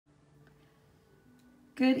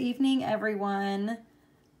Good evening, everyone.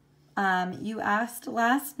 You asked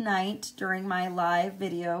last night during my live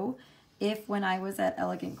video if when I was at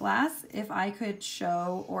Elegant Glass, if I could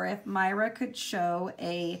show or if Myra could show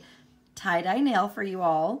a tie-dye nail for you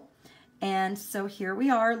all. And so here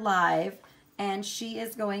we are live, and she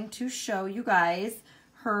is going to show you guys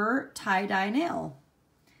her tie-dye nail.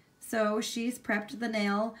 So she's prepped the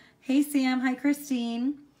nail. Hey Sam, hi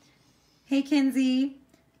Christine. Hey Kinsey.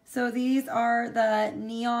 So these are the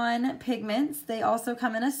neon pigments. They also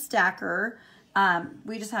come in a stacker.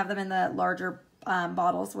 We just have them in the larger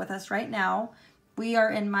bottles with us right now. We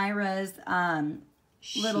are in Myra's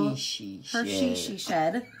little she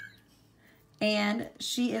shed. And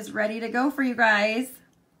she is ready to go for you guys.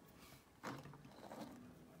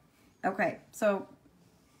 Okay, so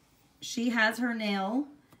she has her nail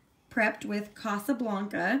prepped with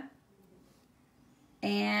Casablanca.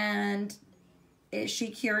 And she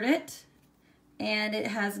cured it, and it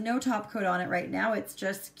has no top coat on it right now. It's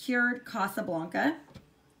just cured Casablanca.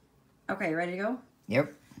 Okay, ready to go?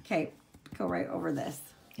 Yep. Okay, go right over this.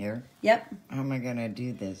 Here? Yep. How am I going to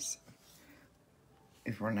do this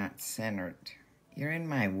if we're not centered? You're in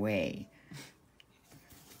my way.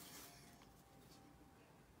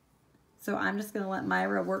 So I'm just going to let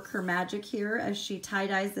Myra work her magic here as she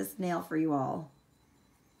tie-dyes this nail for you all.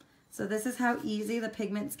 So this is how easy the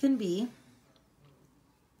pigments can be.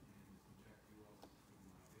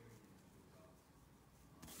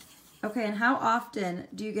 Okay, and how often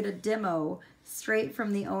do you get a demo straight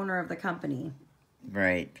from the owner of the company?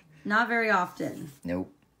 Right. Not very often.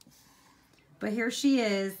 Nope. But here she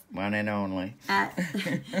is. One and only. At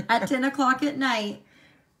 10 o'clock at night,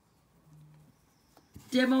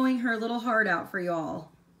 demoing her little heart out for y'all.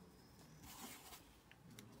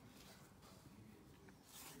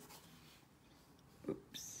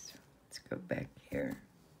 Oops. Let's go back here.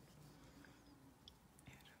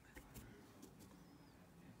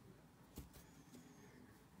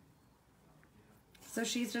 So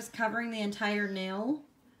she's just covering the entire nail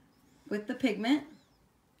with the pigment.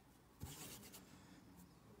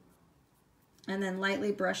 And then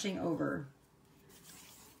lightly brushing over.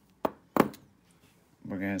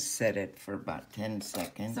 We're going to set it for about 10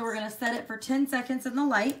 seconds. So we're going to set it for 10 seconds in the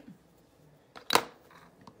light.